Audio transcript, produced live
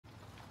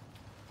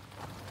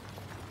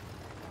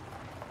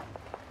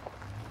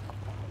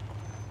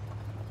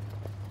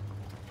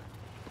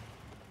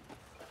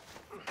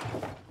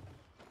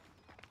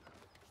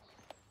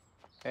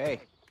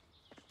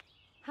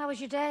How was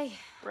your day?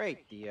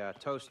 Great. The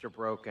toaster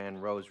broke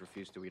and Rose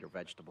refused to eat her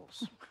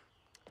vegetables.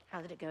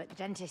 How did it go at the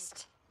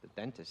dentist? The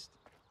dentist?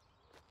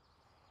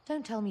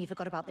 Don't tell me you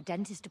forgot about the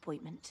dentist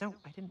appointment. No,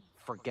 I didn't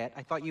forget.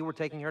 I thought you were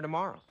taking her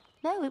tomorrow.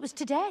 No, it was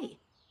today.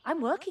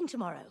 I'm working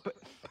tomorrow. But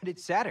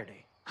it's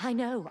Saturday. I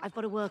know. I've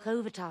got to work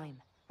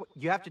overtime. What,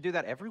 you have to do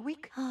that every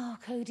week? Oh,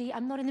 Cody,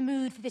 I'm not in the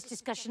mood for this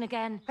discussion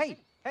again. Hey,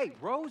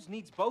 Rose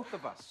needs both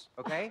of us,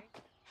 okay?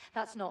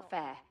 That's not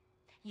fair.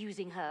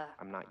 Using her.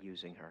 I'm not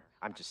using her.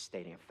 I'm just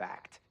stating a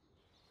fact.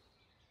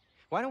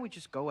 Why don't we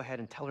just go ahead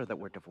and tell her that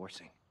we're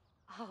divorcing?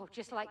 Oh,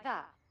 just like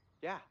that?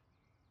 Yeah.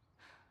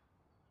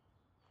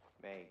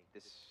 May,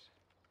 this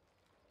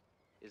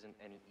isn't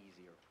any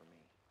easier for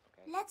me,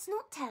 okay? Let's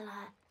not tell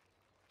her.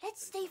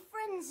 Let's stay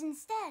friends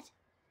instead.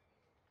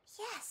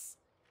 Yes,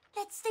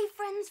 let's stay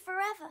friends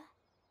forever.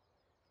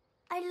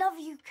 I love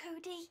you,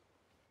 Cody.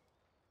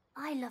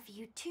 I love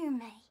you too,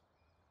 May.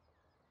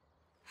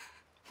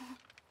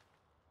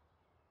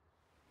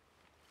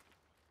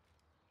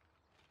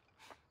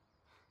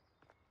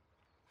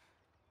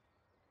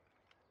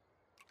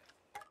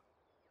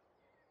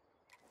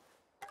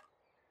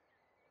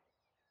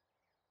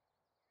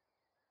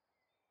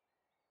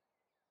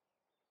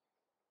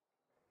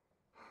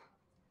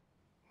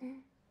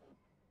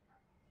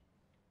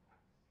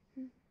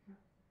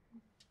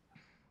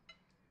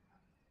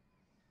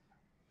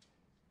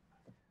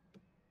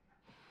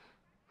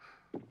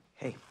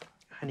 Hey,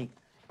 honey,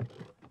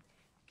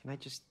 can I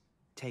just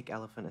take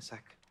Elephant a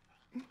sec?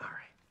 All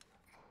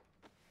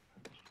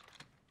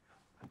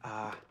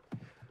right.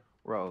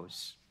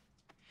 Rose,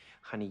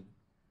 honey,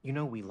 you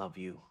know we love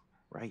you,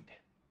 right?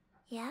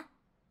 Yeah?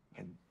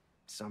 And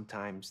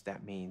sometimes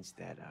that means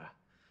that,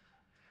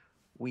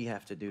 we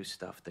have to do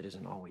stuff that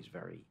isn't always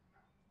very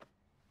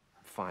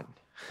fun.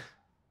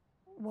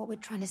 What we're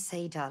trying to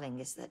say, darling,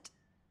 is that,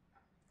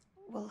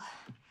 well,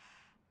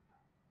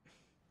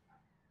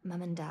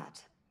 Mum and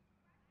Dad,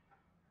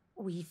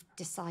 we've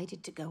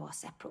decided to go our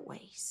separate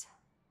ways.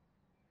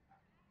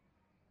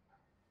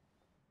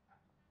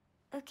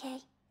 Okay.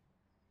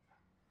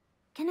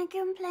 Can I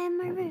go and play in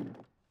my room?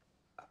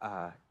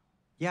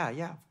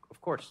 Yeah,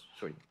 of course,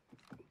 sweetie.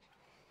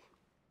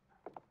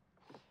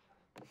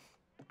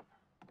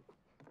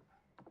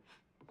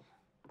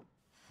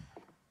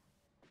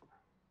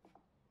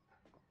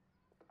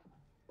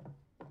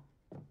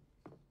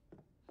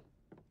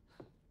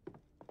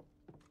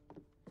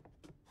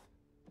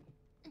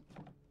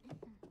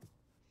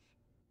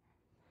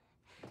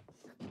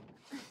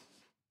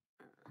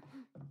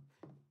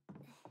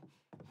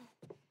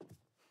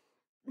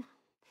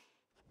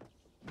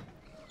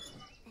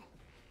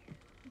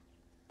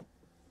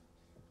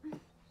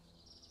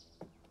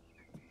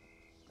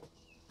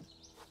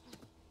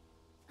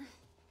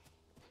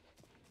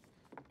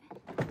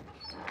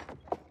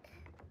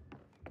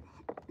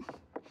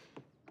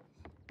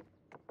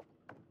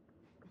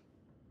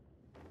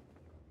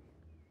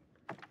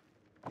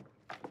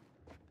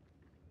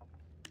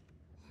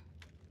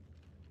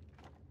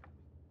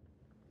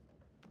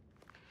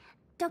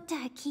 Dr.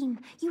 Hakim,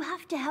 you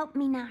have to help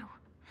me now.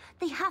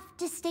 They have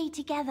to stay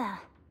together.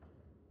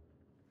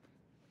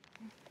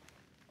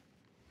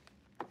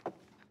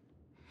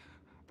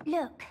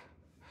 Look,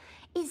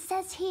 it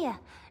says here,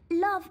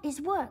 love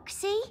is work,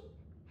 see?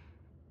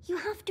 You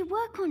have to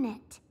work on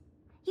it.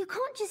 You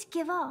can't just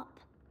give up.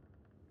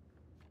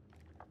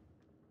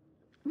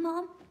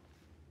 Mom,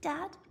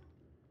 Dad,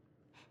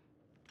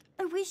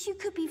 I wish you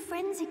could be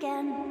friends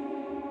again.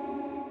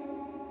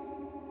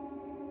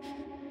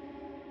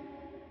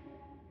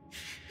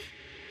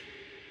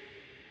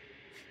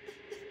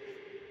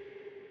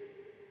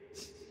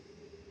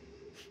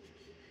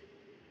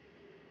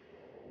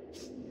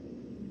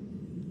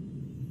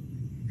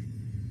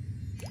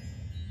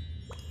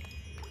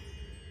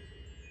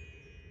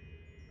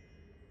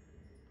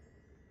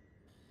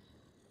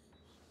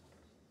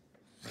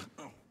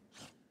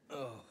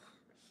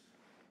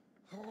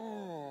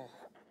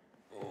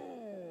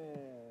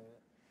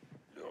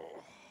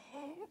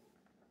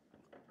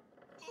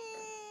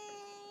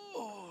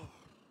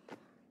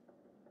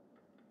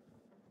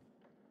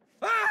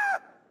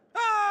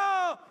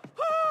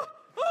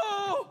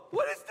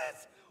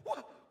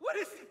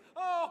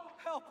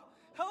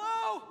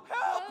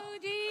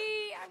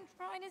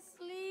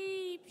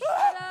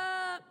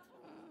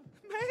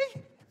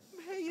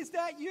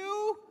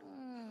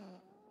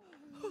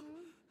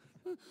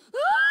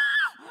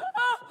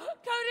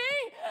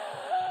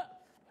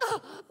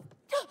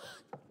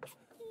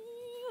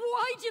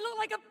 Why'd you look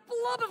like a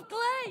blob of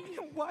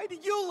clay? Why do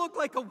you look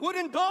like a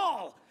wooden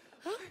doll?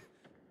 Look.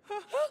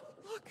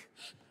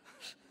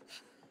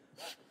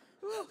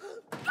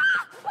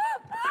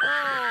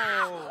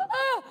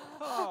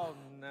 Oh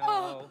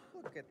no.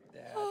 Look at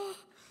that.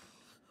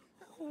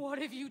 What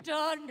have you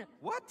done?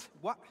 What?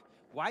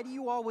 Why do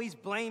you always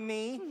blame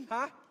me,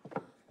 huh?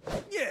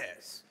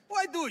 Yes.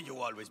 Why do you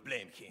always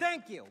blame him?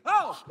 Thank you.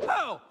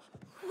 Oh!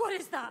 What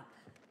is that?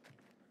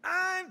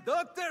 I'm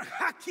Dr.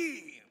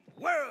 Hakim,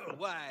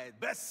 worldwide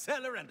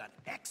bestseller and an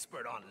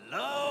expert on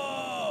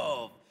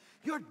love.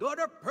 Your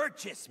daughter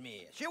purchased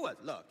me. She was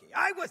lucky.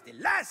 I was the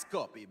last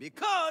copy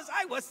because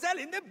I was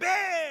selling the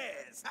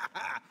best.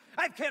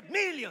 I've helped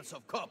millions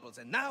of couples,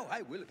 and now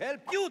I will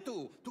help you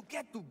two to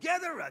get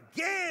together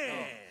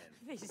again.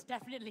 This is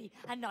definitely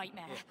a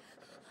nightmare.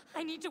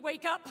 I need to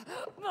wake up.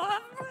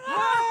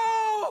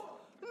 No!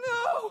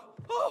 No!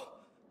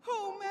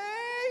 Oh,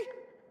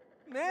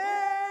 May!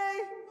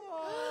 May!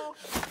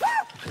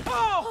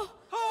 Oh!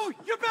 Oh,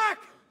 you're back!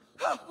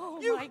 Oh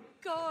my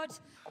God!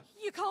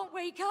 You can't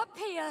wake up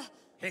here.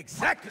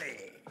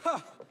 Exactly.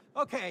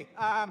 Okay,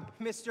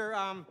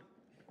 Mr.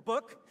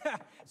 Book.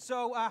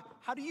 So,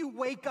 how do you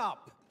wake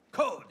up?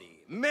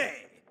 Cody,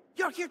 May,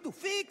 you're here to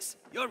fix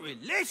your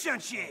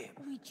relationship.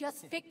 We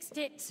just fixed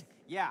it.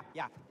 Yeah.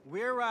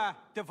 We're,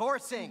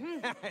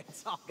 divorcing.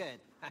 It's all good.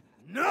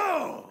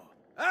 No!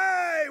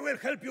 I will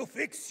help you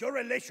fix your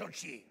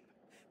relationship.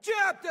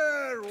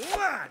 Chapter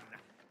 1.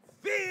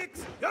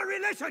 Fix your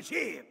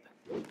relationship.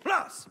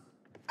 Plus,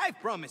 I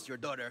promised your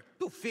daughter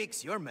to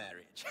fix your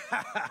marriage.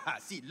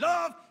 See,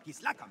 love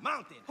is like a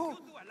mountain. Oh, You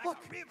two are like look,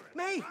 a river.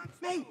 May,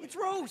 it's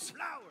Rose.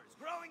 Flowers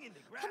growing in the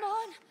grass. Come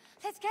on,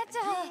 let's get to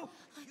her.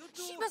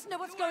 She must know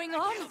what's going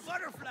on. Little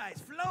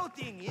butterflies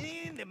floating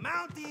in the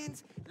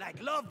mountains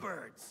like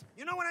lovebirds.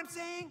 You know what I'm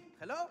saying?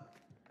 Hello?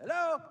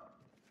 Hello?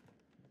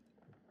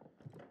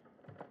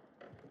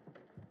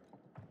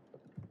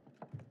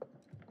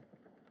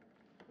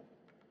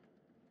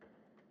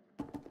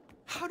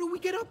 How do we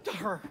get up to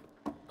her?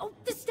 Oh,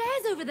 the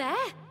stairs over there.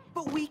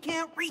 But we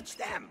can't reach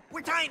them.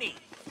 We're tiny.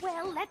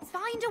 Well, let's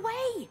find a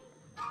way.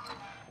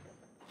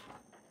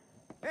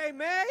 Hey,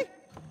 May!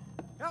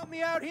 Help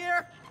me out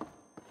here!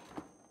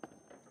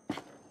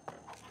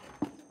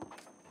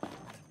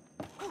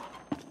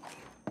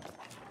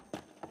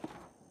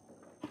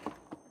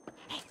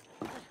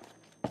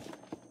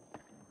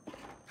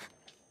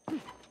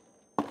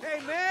 Hey,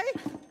 May!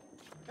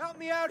 Help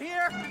me out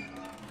here!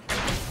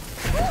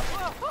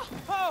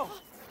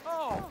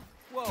 Oh!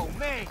 Whoa,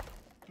 May!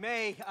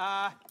 May,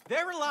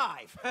 they're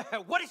alive!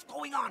 What is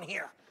going on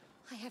here?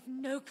 I have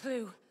no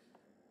clue.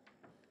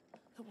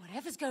 But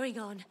whatever's going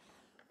on,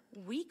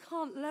 we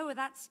can't lower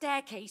that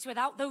staircase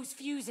without those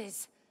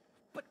fuses.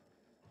 But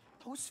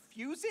those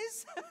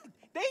fuses?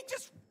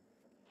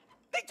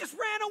 They just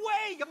ran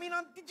away! I mean,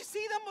 did you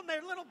see them on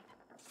their little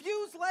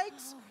fuse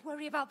legs? Oh,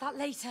 worry about that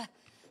later.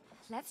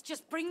 Let's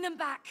just bring them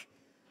back.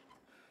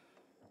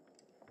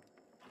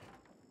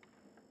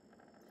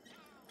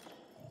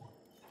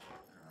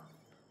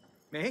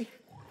 May?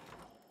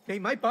 May,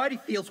 my body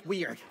feels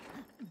weird.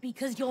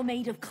 Because you're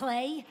made of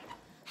clay?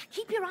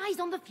 Keep your eyes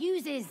on the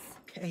fuses.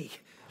 Okay.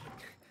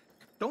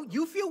 Don't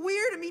you feel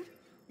weird? I mean,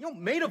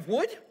 made of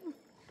wood?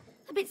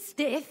 A bit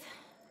stiff,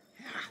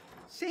 Yeah,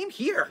 same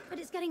here. but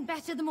it's getting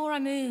better the more I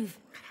move.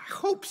 I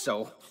hope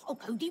so. Oh,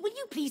 Cody, will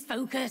you please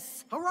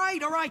focus? All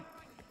right.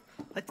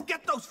 Let's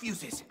get those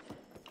fuses.